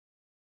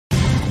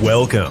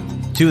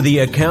Welcome to the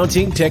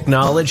Accounting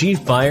Technology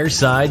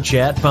Fireside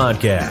Chat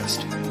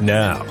Podcast.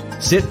 Now,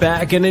 sit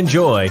back and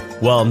enjoy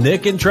while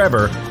Nick and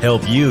Trevor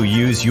help you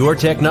use your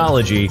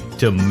technology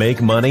to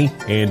make money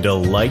and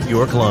delight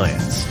your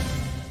clients.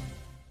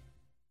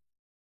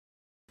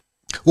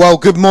 Well,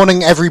 good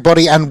morning,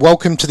 everybody, and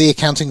welcome to the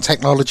Accounting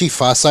Technology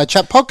Fireside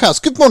Chat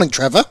Podcast. Good morning,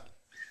 Trevor.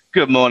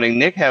 Good morning,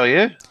 Nick. How are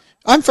you?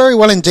 I'm very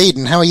well indeed,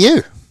 and how are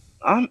you?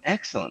 I'm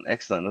excellent.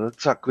 It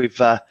looks like we've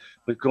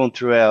gone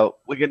through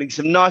we're getting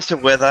some nicer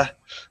weather.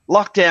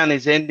 Lockdown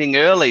is ending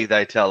early,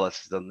 they tell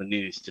us on the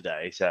news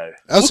today. So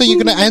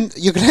you're going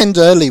to end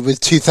early with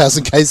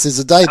 2,000 cases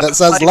a day. That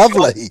sounds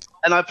lovely. Golf,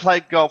 and I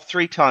played golf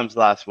 3 times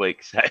last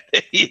week. So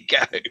there you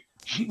go.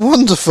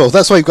 Wonderful.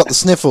 That's why you've got the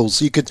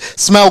sniffles. You could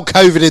smell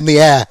COVID in the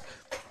air.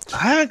 I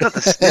haven't got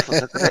the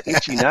sniffles. I've got that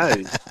itchy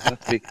nose.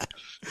 Must be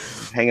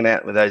hanging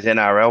out with those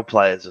NRL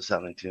players or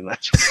something too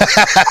much.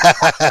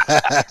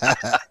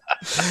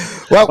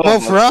 Well,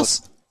 for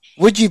us,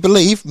 would you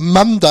believe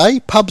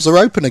Monday pubs are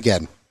open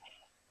again?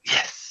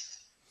 Yes.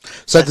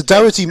 So the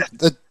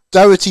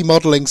Doherty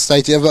modelling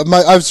stated.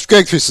 I was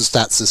going through some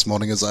stats this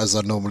morning, as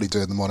I normally do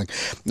in the morning.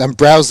 I'm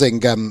browsing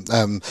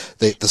the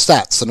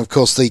stats, and of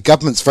course the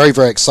government's very,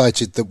 very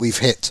excited that we've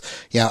hit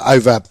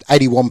over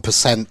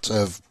 81%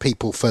 of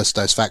people first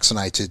dose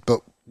vaccinated. But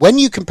when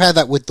you compare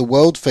that with the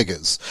world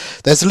figures,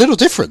 there's a little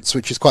difference,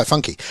 which is quite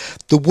funky.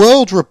 The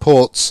world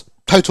reports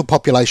total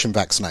population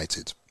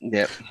vaccinated.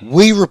 Yep.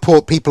 We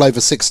report people over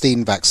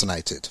 16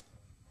 vaccinated.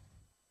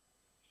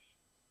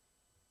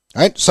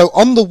 Right, so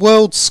on the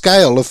world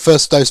scale of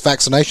first dose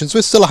vaccinations,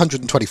 we're still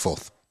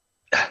 124th.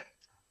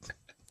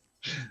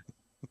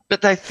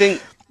 But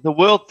the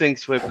world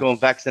thinks we've gone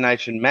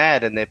vaccination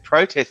mad, and they're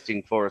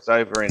protesting for us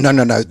over in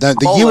Poland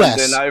the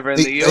US and over in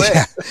the US.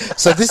 Yeah.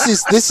 So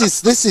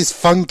this is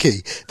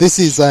funky. This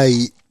is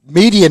a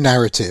media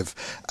narrative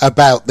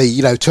about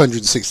the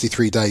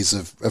 263 days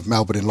of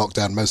Melbourne in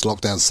lockdown, most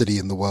lockdown city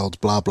in the world,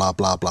 blah blah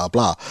blah blah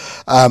blah,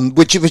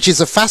 which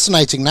is a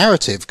fascinating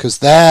narrative because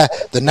the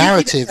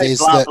narrative is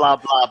blah, that blah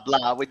blah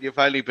blah when you've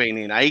only been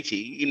in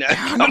 80,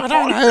 I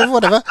don't know,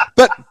 whatever.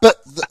 But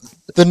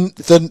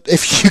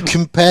if you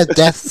compare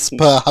deaths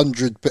per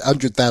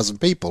 100,000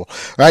 people,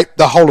 right,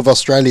 the whole of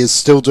Australia is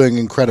still doing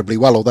incredibly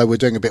well, although we're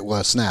doing a bit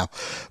worse now.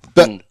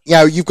 But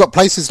you've got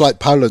places like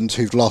Poland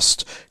who've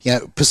lost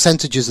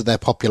percentages of their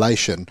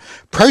population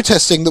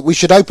protesting that we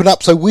should open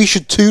up, so we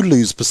should too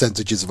lose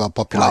percentages of our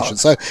population.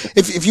 So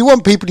if you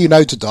want people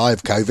to die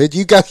of COVID,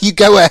 you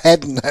go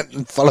ahead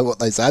and follow what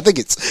they say. I think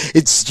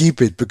it's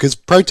stupid because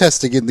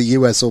protesting in the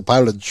US or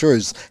Poland sure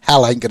as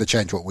hell ain't going to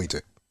change what we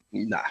do.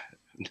 No,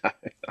 I don't.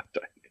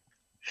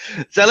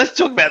 So let's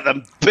talk about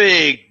the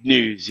big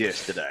news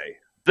yesterday.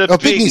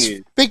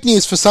 Big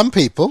news for some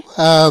people.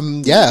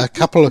 A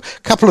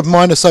couple of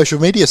minor social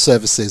media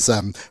services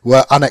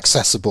were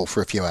inaccessible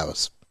for a few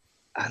hours.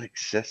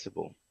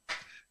 Inaccessible.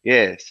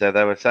 Yeah, so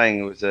they were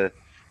saying was it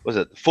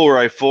the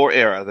 404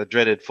 era, the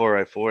dreaded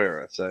 404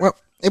 era? So well,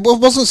 it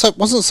wasn't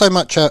so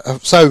much.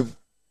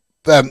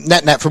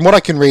 NetNet, from what I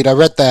can read, I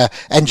read their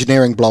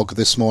engineering blog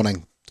this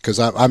morning, because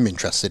I'm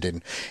interested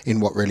in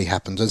what really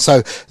happened. And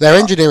so their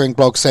engineering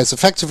blog says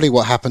effectively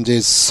what happened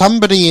is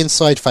somebody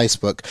inside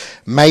Facebook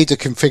made a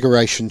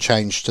configuration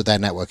change to their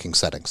networking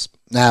settings.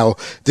 Now,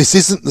 this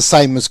isn't the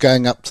same as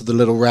going up to the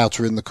little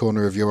router in the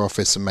corner of your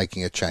office and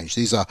making a change.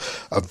 These are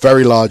a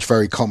very large,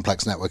 very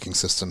complex networking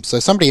system.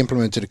 So somebody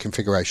implemented a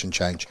configuration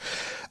change.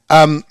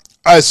 I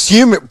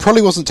assume it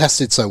probably wasn't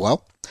tested so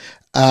well.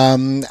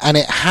 And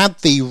it had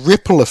the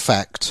ripple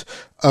effect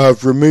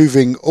of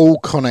removing all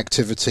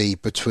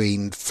connectivity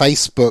between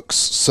Facebook's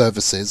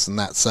services, and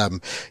that's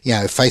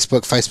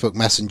Facebook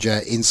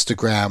Messenger,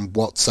 Instagram,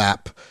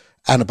 WhatsApp,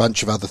 and a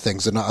bunch of other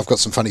things. And I've got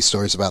some funny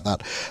stories about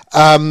that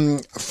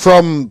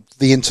from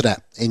the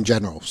internet in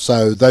general.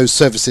 So those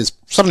services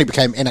suddenly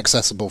became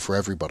inaccessible for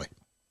everybody.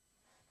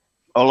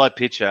 All I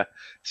picture,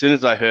 as soon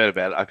as I heard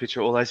about it, I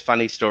picture all those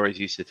funny stories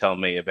you used to tell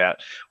me about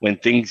when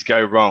things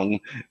go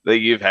wrong that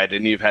you've had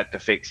to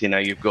fix.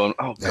 You've gone,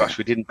 oh gosh,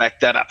 we didn't back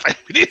that up.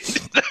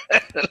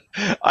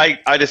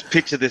 I just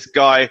picture this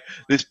guy,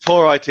 this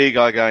poor IT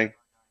guy going,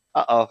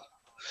 uh-oh.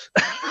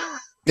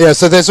 Yeah,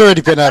 so there's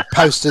already been a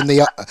post in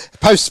the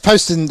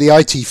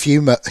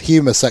IT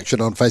humor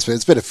section on Facebook.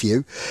 It's been a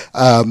few.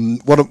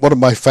 One of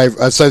my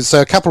favorite.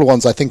 So a couple of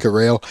ones I think are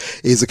real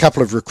is a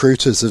couple of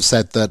recruiters have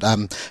said that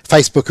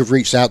Facebook have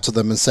reached out to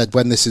them and said,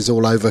 when this is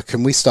all over,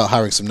 can we start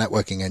hiring some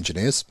networking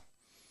engineers?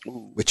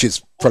 Which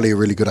is probably a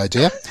really good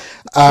idea.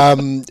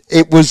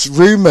 It was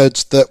rumoured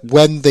that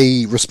when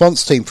the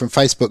response team from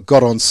Facebook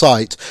got on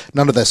site,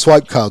 none of their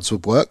swipe cards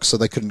would work, so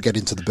they couldn't get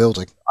into the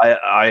building.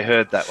 I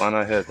heard that one.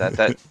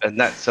 And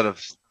that sort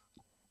of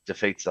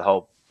defeats the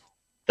whole.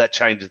 That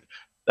changes.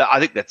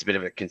 I think that's a bit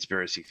of a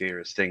conspiracy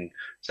theorist thing,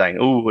 saying,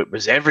 "Oh, it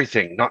was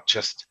everything, not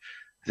just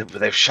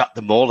they've shut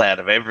them all out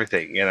of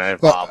everything, you know.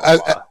 Well, Blah,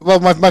 blah, blah.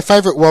 well, my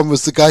favourite one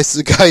was the guy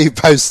who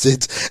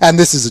posted, and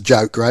this is a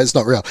joke, right? It's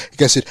not real. He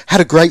goes,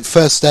 had a great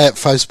first day at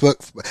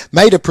Facebook,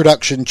 made a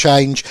production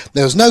change.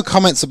 There was no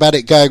comments about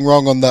it going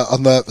wrong on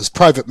the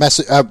private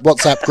message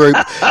WhatsApp group,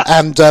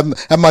 and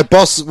my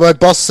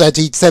boss said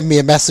he'd send me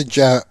a message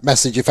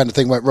if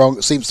anything went wrong.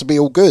 It seems to be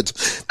all good,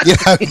 you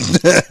know.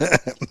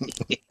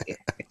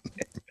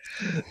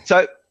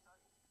 So,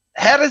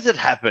 how does it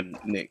happen,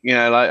 Nick? You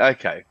know, like,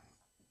 okay.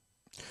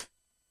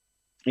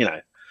 You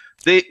know,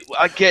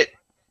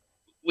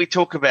 we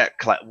talk about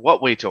cloud,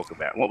 what we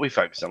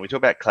focus on. We talk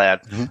about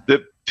cloud. Mm-hmm.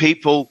 The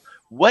people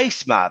way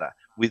smarter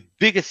with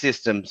bigger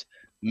systems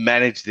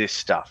manage this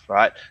stuff,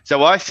 right?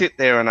 So I sit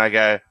there and I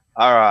go,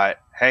 all right,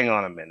 hang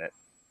on a minute.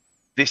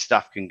 This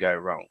stuff can go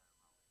wrong.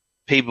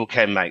 People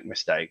can make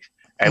mistakes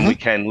and we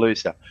can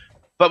lose stuff.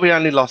 But we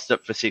only lost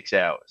it for 6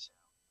 hours.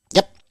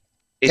 Yep.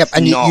 It's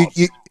and not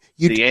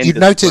you'd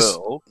notice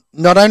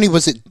not only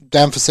was it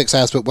down for 6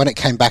 hours, but when it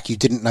came back, you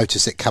didn't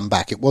notice it come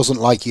back. It wasn't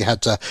like you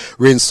had to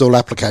reinstall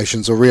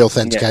applications or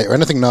re-authenticate or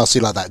anything nasty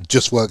like that. It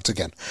just worked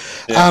again.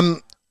 Yeah.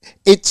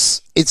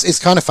 It's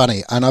kind of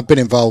funny, and I've been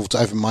involved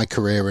over my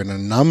career in a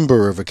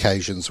number of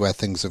occasions where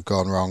things have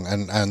gone wrong,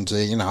 and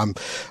you know,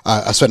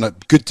 I spend a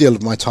good deal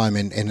of my time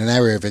in an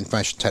area of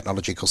information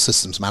technology called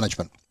systems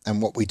management.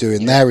 And what we do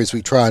in there is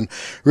we try and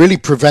really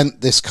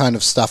prevent this kind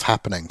of stuff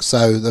happening.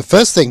 So the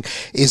first thing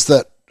is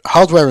that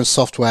hardware and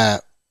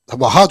software,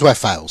 well, hardware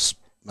fails.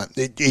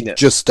 It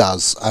just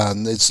does.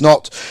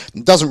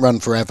 It doesn't run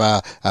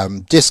forever.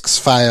 Disks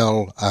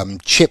fail,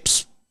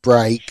 chips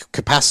break,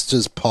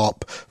 capacitors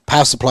pop,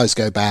 power supplies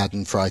go bad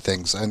and fry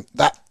things, and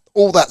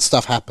all that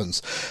stuff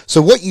happens.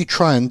 So what you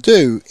try and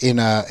do in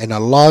a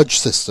large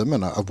system,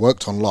 and I've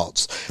worked on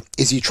lots,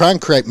 is you try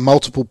and create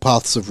multiple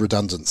paths of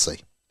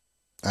redundancy.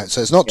 Right,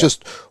 so it's not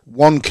just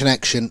one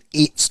connection,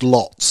 it's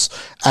lots.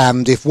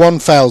 And if one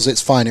fails,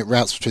 it's fine, it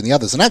routes between the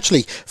others. And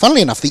actually,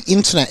 funnily enough, the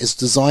internet is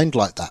designed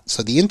like that.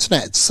 So the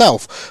internet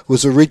itself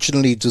was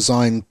originally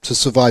designed to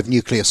survive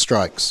nuclear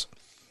strikes.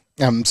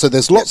 So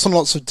there's lots and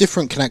lots of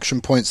different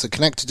connection points that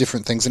connect to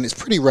different things, and it's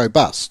pretty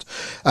robust.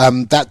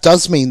 That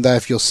does mean, though,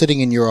 if you're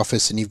sitting in your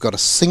office and you've got a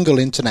single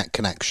internet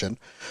connection,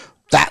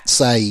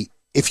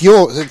 if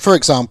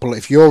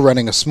you're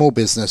running a small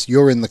business,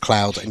 you're in the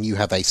cloud and you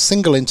have a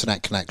single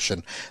internet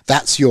connection,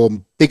 that's your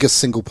biggest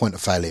single point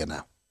of failure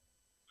now.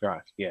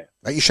 Right, yeah.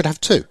 You should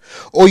have two.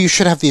 Or you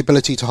should have the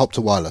ability to hop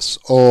to wireless.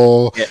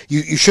 Or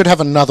you should have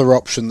another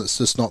option that's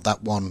just not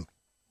that one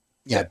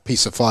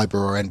piece of fiber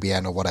or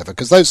NBN or whatever.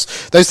 Because those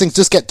things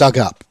just get dug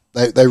up.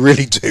 They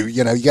really do.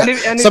 You know, you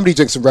get somebody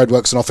doing some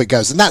roadworks and off it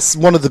goes. And that's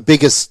one of the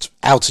biggest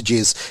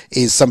outages,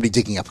 is somebody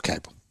digging up a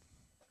cable.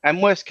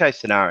 And worst case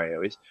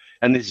scenario is,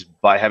 and this is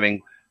by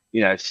having,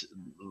 you know,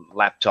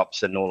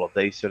 laptops and all of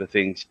these sort of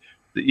things,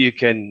 that you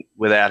can,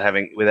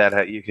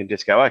 you can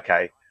just go,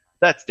 okay,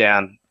 that's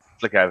down,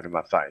 flick over to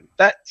my phone.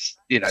 That's,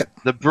 you know,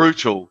 the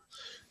brutal,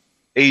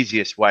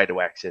 easiest way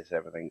to access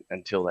everything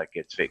until that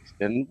gets fixed.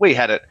 And we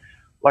had it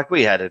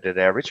at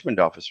our Richmond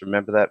office.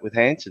 Remember that with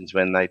Hanson's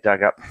when they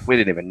dug up? We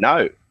didn't even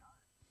know.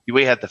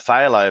 We had the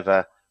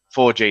failover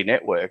 4G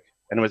network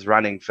and it was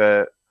running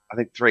for, I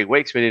think, 3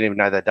 weeks. We didn't even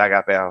know they dug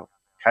up our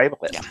cable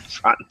out the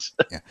front.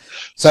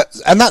 So,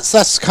 and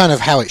that's kind of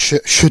how it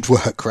should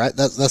work, right?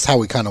 That's how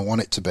we kind of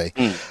want it to be.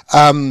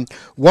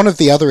 One of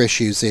the other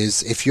issues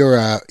is if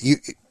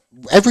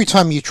every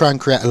time you try and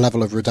create a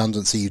level of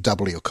redundancy, you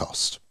double your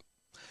cost.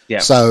 Yeah.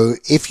 So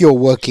if you're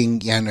working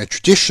in a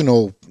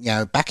traditional,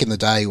 back in the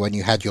day when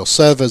you had your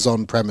servers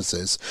on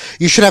premises,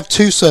 you should have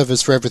 2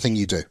 servers for everything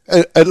you do,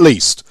 at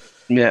least.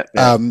 Yeah.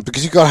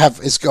 Because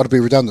it's got to be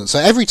redundant. So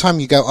every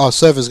time you go,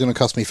 server's going to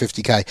cost me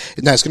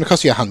 50k. No, it's going to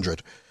cost you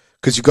 100.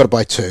 Because you've got to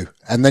buy 2,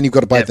 and then you've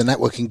got to buy the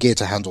networking gear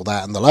to handle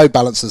that, and the load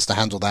balancers to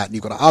handle that, and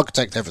you've got to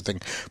architect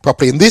everything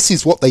properly. And this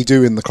is what they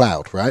do in the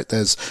cloud, right?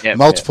 There's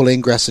multiple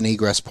ingress and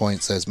egress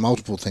points. There's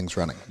multiple things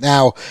running.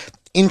 Now,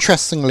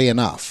 interestingly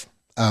enough,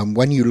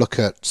 when you look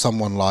at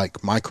someone like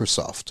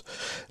Microsoft,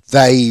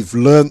 they've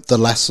learnt the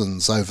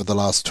lessons over the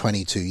last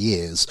 22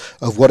 years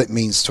of what it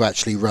means to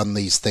actually run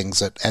these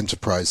things at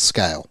enterprise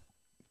scale.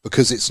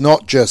 Because it's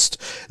not just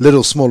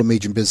little, small, and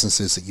medium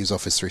businesses that use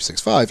Office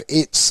 365.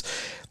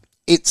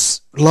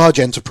 It's large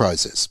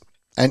enterprises.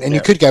 And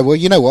you could go, well,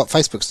 you know what?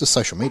 Facebook's just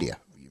social media.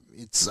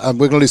 We're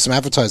going to lose some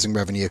advertising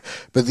revenue,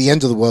 but at the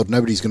end of the world,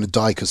 nobody's going to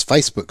die because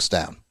Facebook's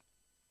down.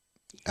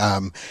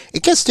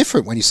 It gets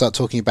different when you start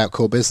talking about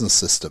core business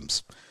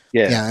systems.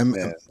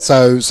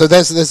 So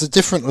there's a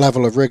different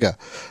level of rigor.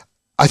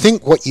 I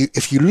think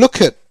if you look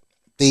at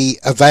the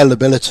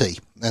availability,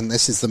 and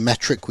this is the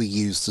metric we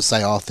use to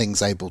say, are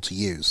things able to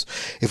use?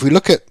 If we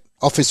look at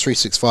Office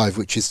 365,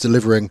 which is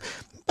delivering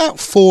about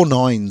 4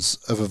 nines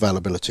of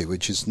availability,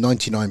 which is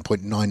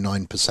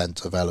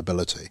 99.99%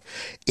 availability.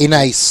 In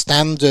a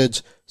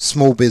standard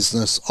small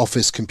business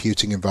office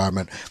computing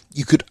environment,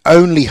 you could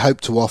only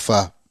hope to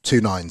offer 2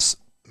 nines,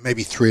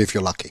 maybe 3 if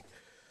you're lucky.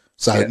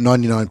 So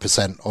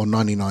 99% or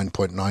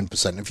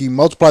 99.9%. If you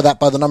multiply that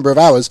by the number of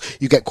hours,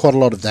 you get quite a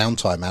lot of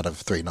downtime out of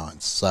 3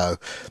 nines. So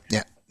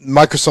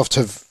Microsoft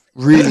have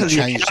really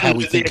changed how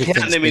we think of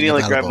things being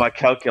nearly grabbed available. my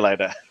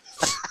calculator.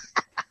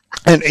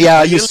 And yeah,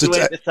 I used to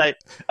say.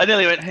 I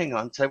nearly went. Hang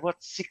on. So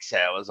what's 6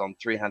 hours on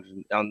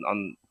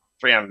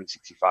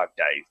 365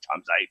 days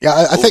times 8?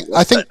 Yeah, I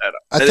think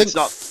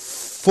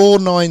 4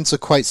 nines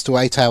equates to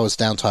 8 hours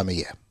downtime a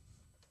year.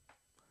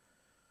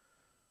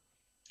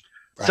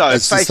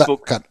 Right, so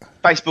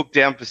Facebook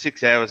down for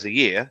 6 hours a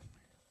year.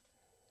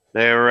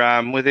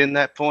 They're within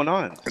that 4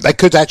 nines. They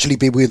could actually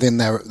be within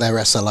their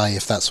SLA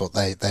if that's what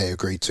they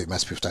agreed to.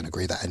 Most people don't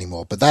agree that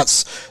anymore. But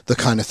that's the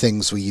kind of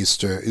things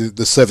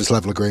the service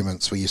level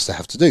agreements we used to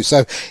have to do.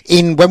 So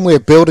when we're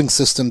building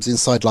systems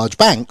inside large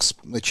banks,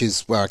 which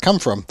is where I come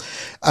from,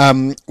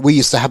 we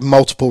used to have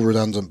multiple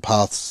redundant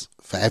paths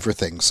for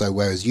everything. So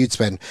whereas you'd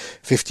spend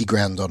 50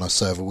 grand on a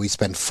server, we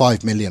spend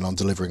 5 million on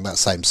delivering that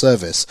same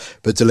service,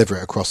 but deliver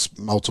it across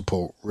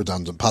multiple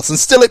redundant paths. And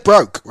still it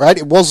broke, right?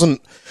 It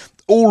wasn't,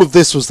 all of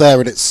this was there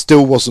and it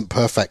still wasn't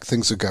perfect.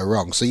 Things would go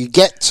wrong. So you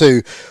get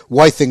to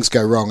why things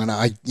go wrong. And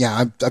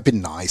I've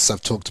been nice.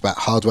 I've talked about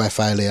hardware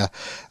failure.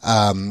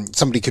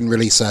 Somebody can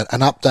release an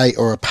update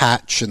or a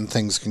patch and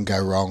things can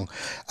go wrong.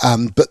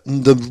 But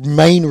the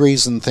main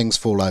reason things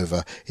fall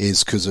over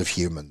is because of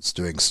humans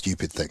doing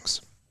stupid things.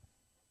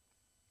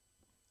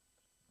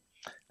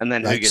 And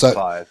then who gets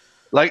fired?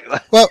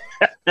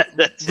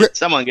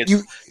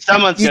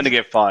 Someone's going to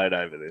get fired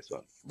over this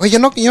one. Well, you're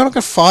not going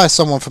to fire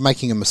someone for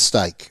making a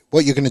mistake.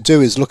 What you're going to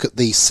do is look at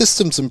the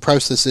systems and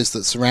processes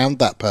that surround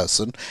that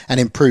person and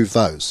improve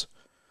those.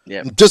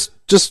 Yeah.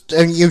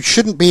 And you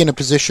shouldn't be in a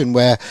position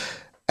where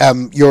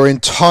your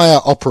entire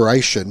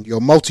operation,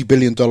 your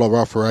multi-billion-dollar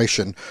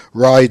operation,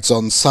 rides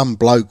on some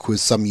bloke with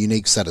some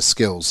unique set of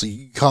skills. So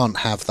you can't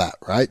have that,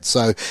 right?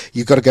 So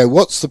you've got to go,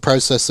 what's the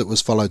process that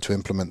was followed to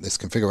implement this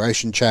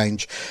configuration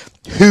change?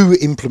 Who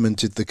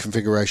implemented the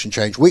configuration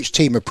change? Which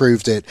team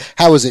approved it?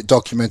 How was it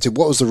documented?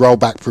 What was the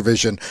rollback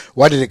provision?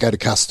 Why did it go to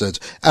custard?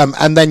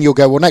 And then you'll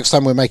go, well, next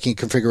time we're making a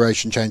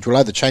configuration change, we'll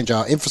either change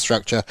our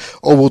infrastructure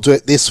or we'll do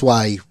it this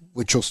way,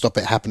 which will stop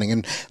it happening.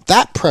 And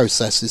that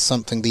process is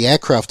something the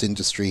aircraft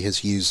industry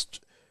has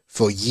used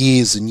for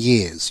years and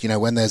years. You know,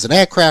 when there's an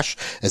air crash,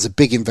 there's a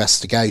big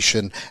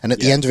investigation, and at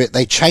the end of it,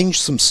 they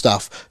change some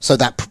stuff so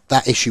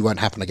that issue won't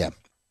happen again.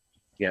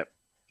 Yep.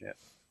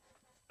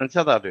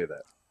 Until they'll do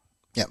that.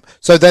 Yeah.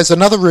 So there's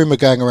another rumor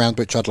going around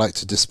which I'd like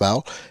to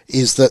dispel,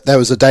 is that there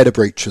was a data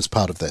breach as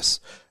part of this.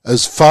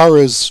 As far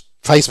as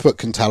Facebook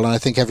can tell, and I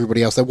think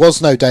everybody else, there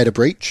was no data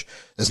breach.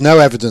 There's no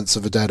evidence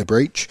of a data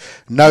breach.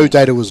 No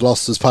data was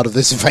lost as part of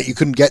this. In fact, you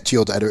couldn't get to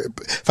your data.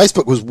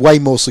 Facebook was way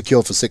more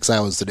secure for 6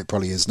 hours than it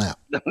probably is now.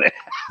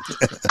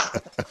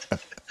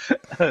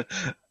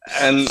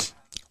 And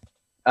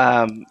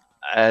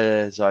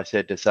as I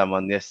said to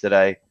someone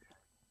yesterday,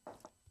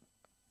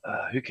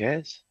 who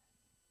cares?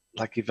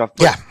 Like if I've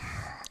put,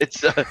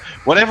 it's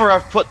whatever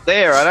I've put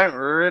there, I don't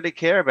really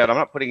care about. I'm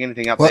not putting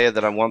anything up there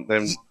that I want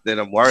them that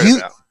I'm worried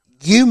about.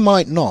 You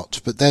might not,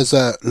 but there's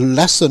a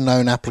lesser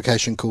known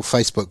application called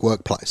Facebook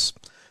Workplace.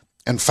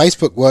 And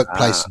Facebook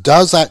Workplace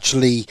does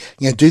actually,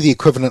 do the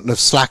equivalent of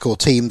Slack or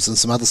Teams and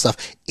some other stuff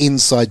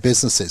inside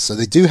businesses. So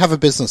they do have a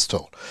business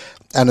tool.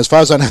 And as far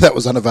as I know, that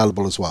was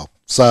unavailable as well.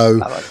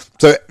 So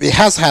it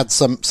has had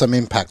some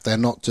impact. They're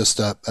not just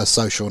a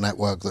social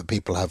network that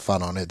people have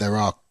fun on it. There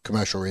are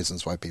commercial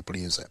reasons why people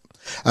use it.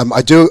 I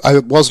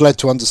was led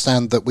to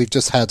understand that we've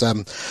just had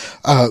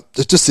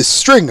just this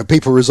string of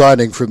people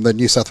resigning from the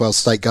New South Wales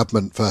state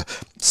government for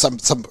some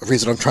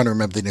reason. I'm trying to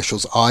remember the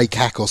initials,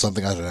 ICAC or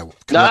something. I don't know,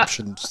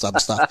 corruption, some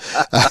stuff.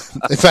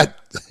 In fact,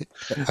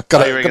 I've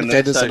got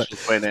to this.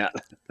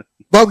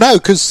 Well, no,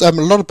 because a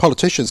lot of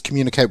politicians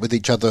communicate with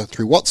each other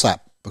through WhatsApp,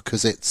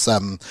 because it's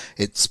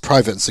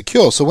private and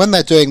secure. So when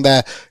they're doing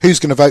their who's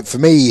going to vote for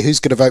me, who's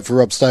going to vote for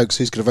Rob Stokes,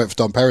 who's going to vote for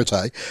Don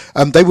Perrottet,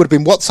 they would have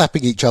been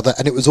WhatsApping each other,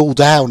 and it was all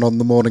down on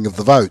the morning of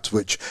the vote,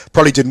 which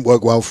probably didn't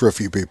work well for a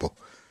few people.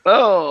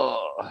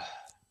 Oh,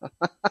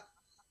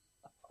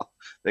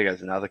 there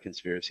goes another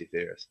conspiracy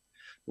theorist.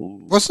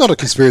 Ooh. Well, it's not a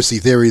conspiracy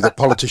theory that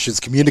politicians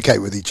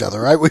communicate with each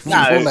other, right? We've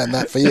all known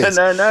that for years.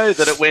 No,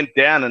 that it went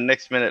down, and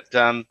next minute,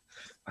 I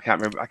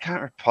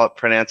can't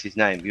pronounce his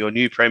name. Your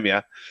new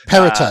premier,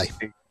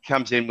 Perrottet,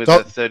 comes in with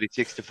a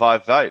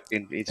 36-5 vote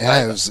in his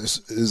favour.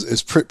 It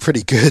was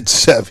pretty good,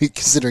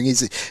 considering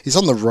he's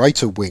on the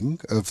righter wing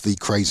of the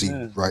crazy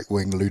right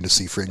wing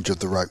lunacy fringe of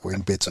the right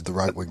wing bit of the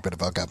right wing bit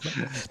of our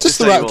government. Just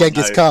the right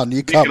Genghis Khan.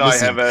 You can't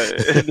miss him.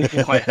 Nick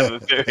and I have a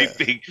very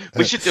big.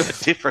 We should do a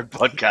different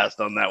podcast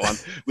on that one.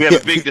 We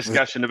have a big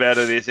discussion about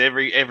it.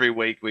 Every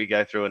week we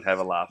go through and have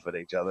a laugh at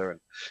each other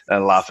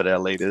and laugh at our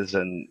leaders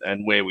and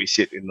where we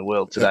sit in the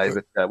world today.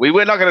 But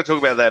we're not going to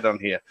talk about that on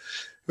here.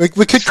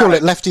 We could call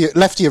it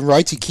lefty and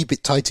righty, keep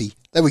it tighty.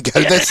 There we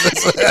go.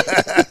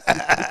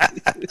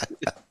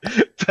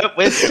 But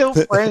we're still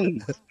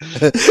friends.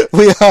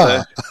 We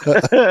are.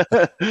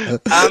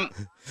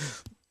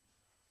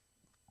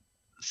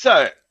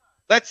 So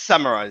let's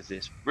summarize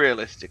this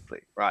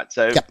realistically, right?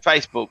 So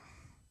Facebook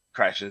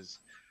crashes.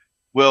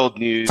 World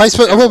news.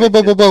 Facebook. Well,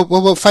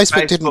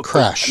 Facebook didn't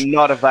crash.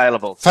 Not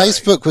available.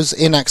 Facebook was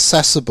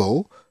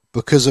inaccessible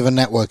because of a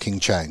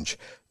networking change.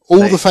 All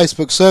the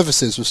Facebook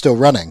services were still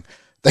running.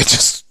 They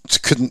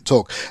just couldn't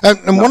talk.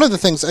 And one of the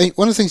things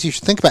you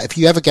should think about, if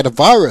you ever get a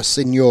virus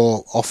in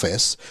your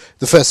office,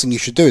 the first thing you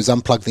should do is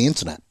unplug the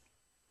internet.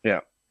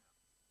 Yeah.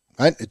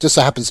 Right? It just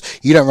so happens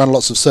you don't run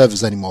lots of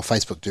servers anymore.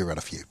 Facebook do run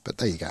a few, but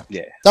there you go.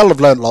 Yeah. They'll have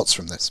learned lots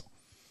from this.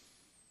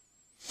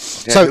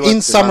 Yeah, so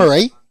in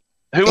summary...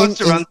 Who wants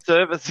to run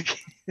servers again?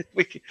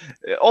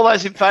 All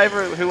those in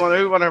favour who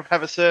want to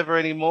have a server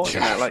anymore? You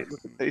know, like,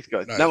 look at these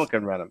guys. No one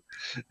can run them.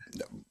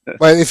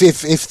 Well,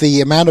 if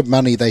the amount of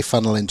money they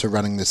funnel into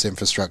running this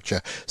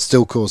infrastructure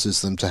still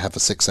causes them to have a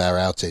 6-hour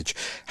outage,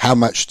 how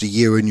much do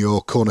you and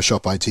your corner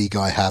shop IT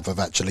guy have of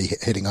actually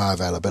hitting high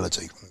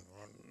availability?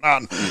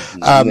 None.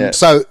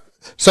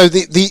 So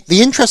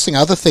the interesting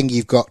other thing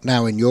you've got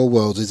now in your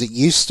world is it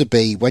used to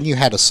be when you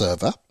had a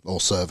server or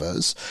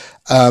servers,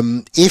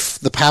 if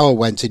the power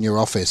went in your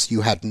office,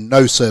 you had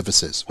no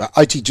services.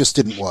 IT just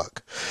didn't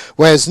work.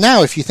 Whereas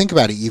now, if you think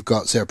about it, you've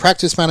got Xero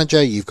Practice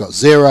Manager, you've got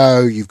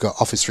Xero, you've got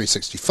Office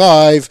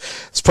 365.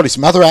 There's probably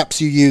some other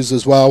apps you use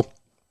as well.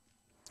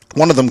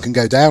 One of them can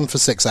go down for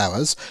 6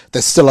 hours.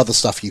 There's still other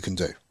stuff you can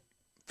do.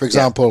 For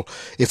example,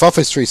 if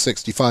Office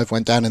 365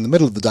 went down in the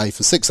middle of the day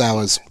for 6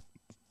 hours,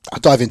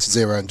 I'd dive into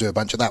Xero and do a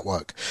bunch of that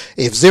work.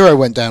 If Xero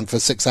went down for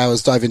 6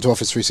 hours, dive into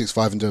Office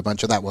 365 and do a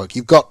bunch of that work.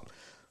 You've got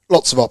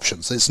lots of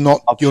options. It's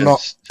not You're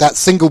not that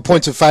single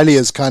point of failure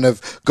is kind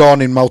of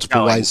gone in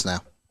multiple ways now.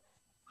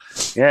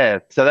 Yeah,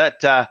 so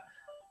that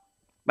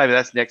maybe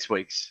that's next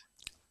week's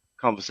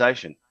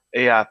conversation.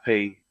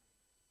 ERP,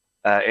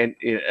 ERP.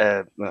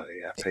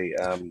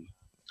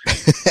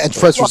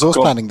 Enterprise resource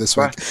planning this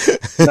week.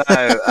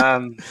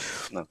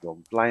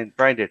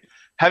 Brain dead.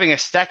 Having a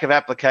stack of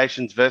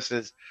applications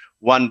versus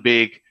one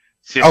big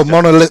system. Oh,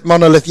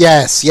 monolith.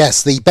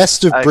 Yes. The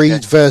best of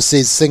breed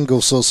versus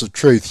single source of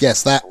truth.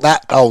 Yes,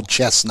 that old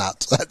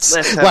chestnut.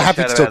 We're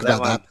happy to talk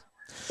about that.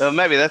 Well,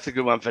 maybe that's a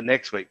good one for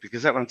next week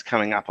because that one's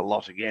coming up a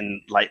lot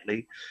again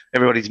lately.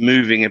 Everybody's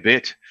moving a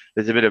bit.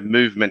 There's a bit of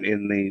movement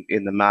in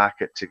the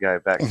market to go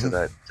back to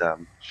that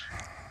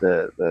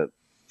the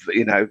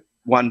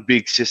one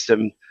big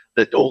system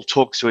that all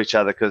talks to each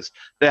other because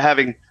they're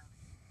having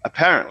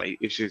apparently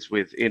issues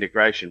with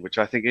integration, which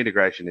I think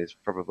integration is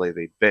probably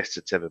the best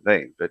it's ever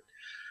been. But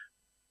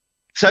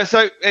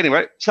so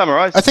anyway,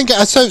 summarize. I think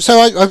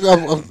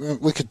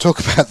we could talk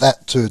about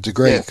that to a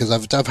degree because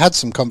I've had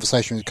some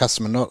conversation with a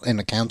customer not in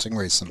accounting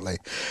recently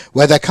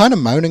where they're kind of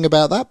moaning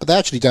about that, but they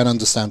actually don't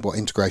understand what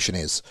integration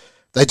is.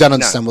 They don't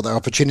understand what their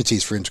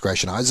opportunities for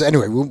integration are.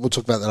 Anyway, we'll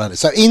talk about that later.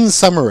 So in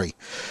summary,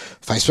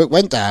 Facebook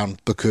went down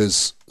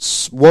because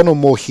one or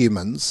more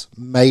humans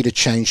made a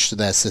change to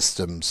their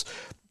systems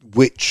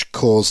which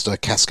caused a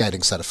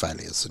cascading set of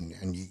failures,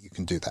 and you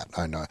can do that.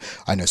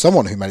 I know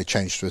someone who made a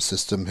change to a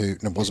system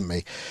it wasn't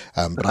me,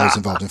 but I was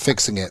involved in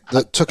fixing it,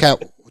 that took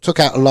out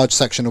a large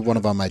section of one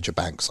of our major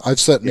banks. I've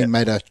certainly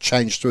made a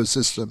change to a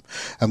system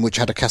which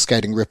had a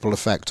cascading ripple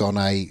effect on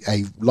a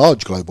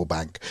large global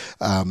bank.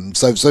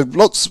 So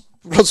lots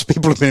of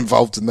people have been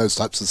involved in those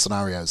types of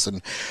scenarios,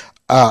 and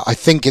I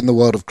think in the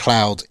world of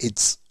cloud,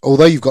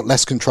 although you've got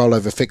less control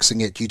over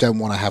fixing it, you don't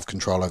want to have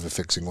control over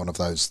fixing one of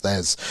those.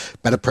 There's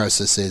better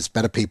processes,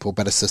 better people,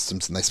 better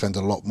systems, and they spend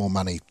a lot more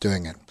money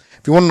doing it.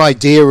 If you want an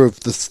idea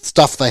of the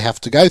stuff they have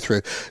to go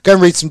through, go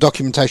and read some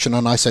documentation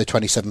on ISO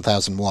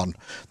 27001.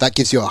 That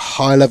gives you a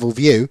high-level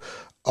view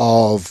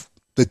of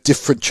the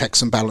different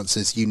checks and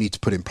balances you need to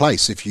put in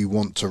place if you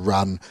want to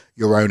run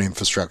your own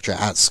infrastructure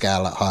at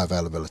scale at high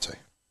availability.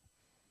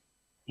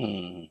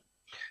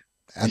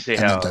 You see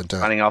how I'm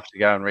running off to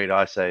go and read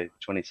ISO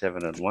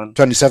 27001?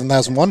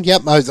 27001,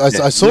 yep. I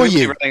saw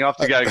you. Running off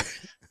to go.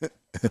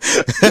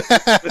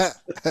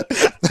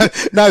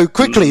 No,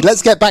 quickly,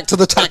 let's get back to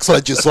the tax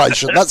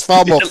legislation. That's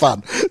far more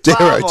fun.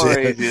 Far more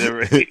easy to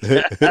read.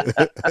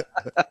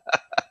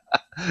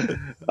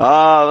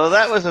 Well,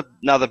 that was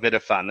another bit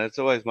of fun. It's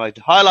always my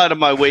highlight of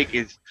my week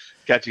is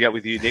catching up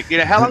with you, Nick.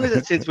 How long is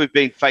it since we've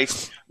been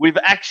faced? We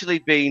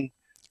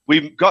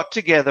got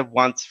together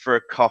once for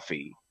a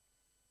coffee.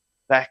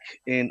 Back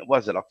in,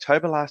 was it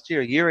October last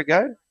year, a year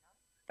ago?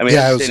 And we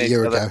it was a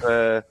year ago.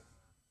 For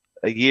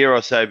a year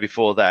or so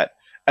before that.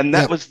 And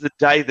that was the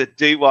day that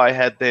DY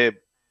had their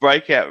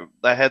breakout.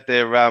 They had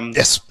their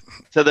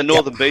So the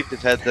Northern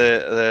Beaches had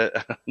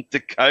the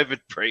COVID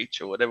breach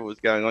or whatever was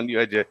going on. You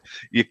had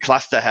your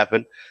cluster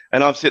happen,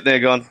 and I'm sitting there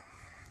going,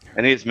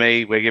 and here's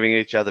me. We're giving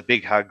each other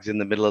big hugs in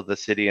the middle of the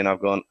city, and I've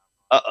gone,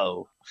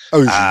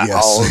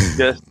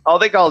 yes. I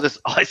think I'll just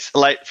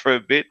isolate for a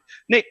bit.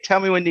 Nick, tell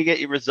me when you get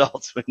your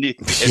results when you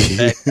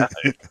get back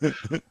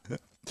home.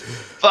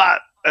 But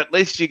at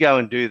least you go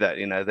and do that.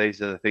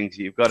 These are the things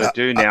you've got to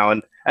do now.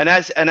 And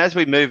as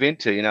we move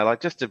into,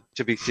 just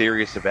to be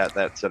serious about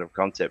that sort of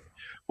concept,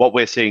 what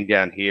we're seeing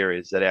down here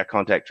is that our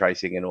contact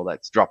tracing and all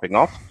that's dropping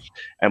off,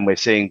 and we're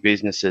seeing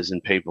businesses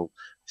and people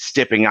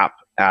stepping up,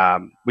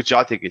 which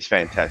I think is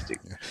fantastic.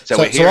 So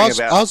we're hearing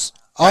about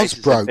ours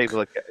broke.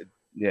 People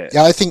Yeah.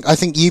 Yeah, I think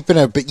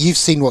but you've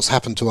seen what's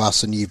happened to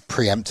us, and you've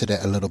preempted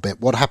it a little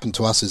bit. What happened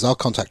to us is our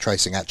contact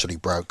tracing actually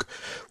broke.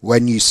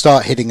 When you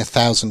start hitting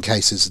 1,000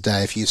 cases a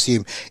day, if you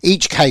assume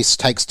each case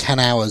takes 10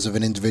 hours of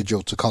an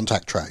individual to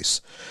contact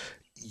trace,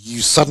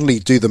 you suddenly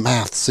do the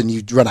maths and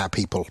you run out of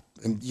people.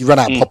 And you run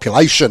out of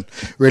population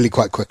really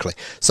quite quickly.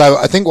 So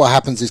I think what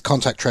happens is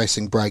contact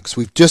tracing breaks.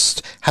 We've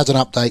just had an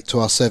update to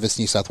our Service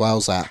New South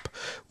Wales app,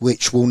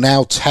 which will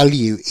now tell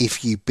you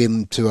if you've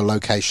been to a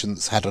location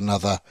that's had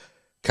another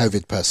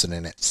COVID person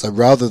in it. So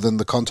rather than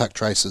the contact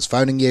tracers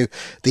phoning you,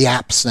 the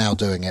app's now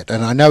doing it.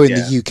 And I know in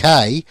the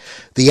UK,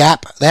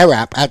 their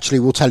app actually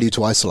will tell you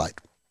to isolate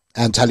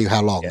and tell you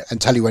how long and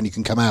tell you when you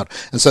can come out.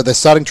 And so they're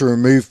starting to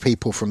remove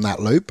people from that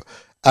loop.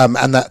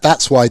 And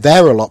that's why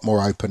they're a lot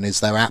more open,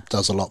 is their app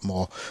does a lot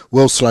more.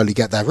 We'll slowly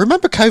get there.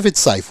 Remember COVID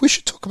Safe? We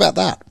should talk about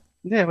that.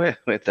 Yeah,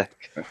 where'd that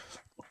go?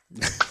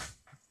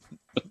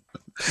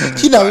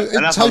 You know,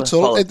 in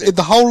total, in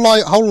the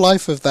whole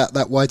life of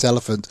that white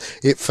elephant,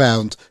 it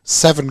found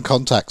 7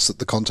 contacts that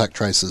the contact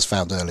tracers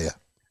found earlier.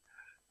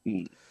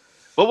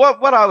 Well,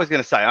 what I was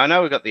going to say, I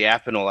know we've got the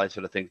app and all those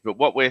sort of things, but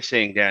what we're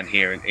seeing down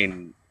here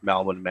in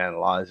Melbourne and Mount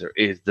Eliza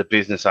is the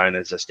business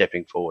owners are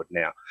stepping forward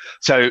now.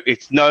 So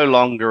it's no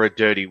longer a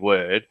dirty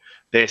word.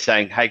 They're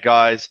saying, hey,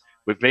 guys,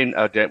 we've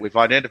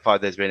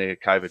identified there's been a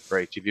COVID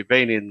breach. If you've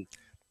been in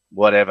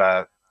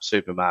whatever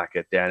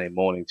supermarket down in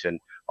Mornington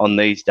on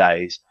these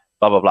days,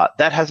 blah, blah, blah.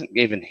 That hasn't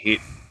even hit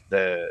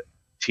the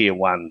tier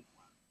 1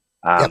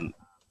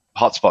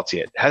 hotspots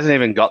yet. Hasn't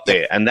even got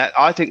there. And that,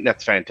 I think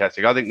that's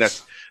fantastic. I think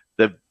that's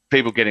the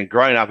people getting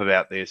grown up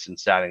about this and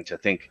starting to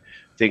think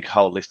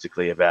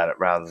holistically about it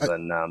rather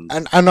than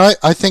and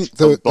I think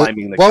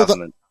blaming the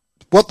government.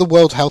 What the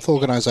World Health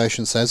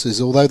Organization says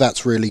is, although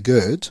that's really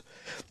good,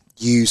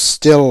 you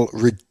still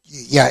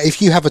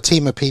if you have a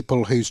team of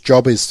people whose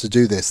job is to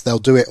do this, they'll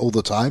do it all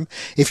the time.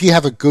 If you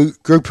have a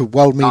group of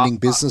well-meaning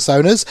business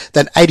owners,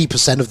 then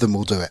 80% of them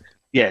will do it.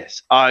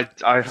 Yes, I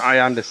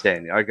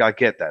understand. I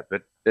get that,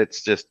 but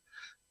it's just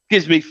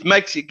gives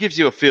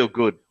you a feel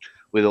good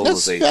with all of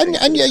these things.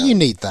 And yeah, you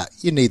need that.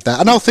 You need that.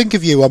 And I'll think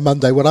of you on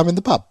Monday when I'm in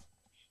the pub.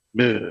 I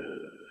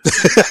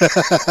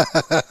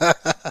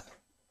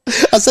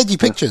sent you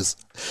pictures.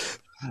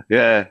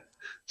 Yeah,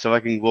 so I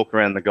can walk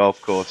around the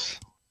golf course.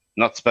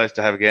 Not supposed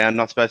to have a gown,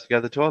 not supposed to go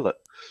to the toilet.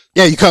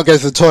 Yeah, you can't go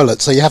to the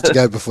toilet, so you have to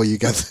go before you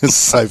go. It's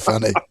so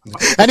funny.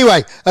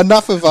 Anyway,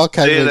 enough of our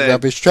COVID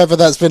rubbish. Trevor,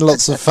 that's been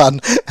lots of fun.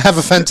 Have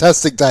a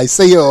fantastic day.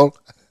 See you all.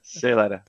 See you later.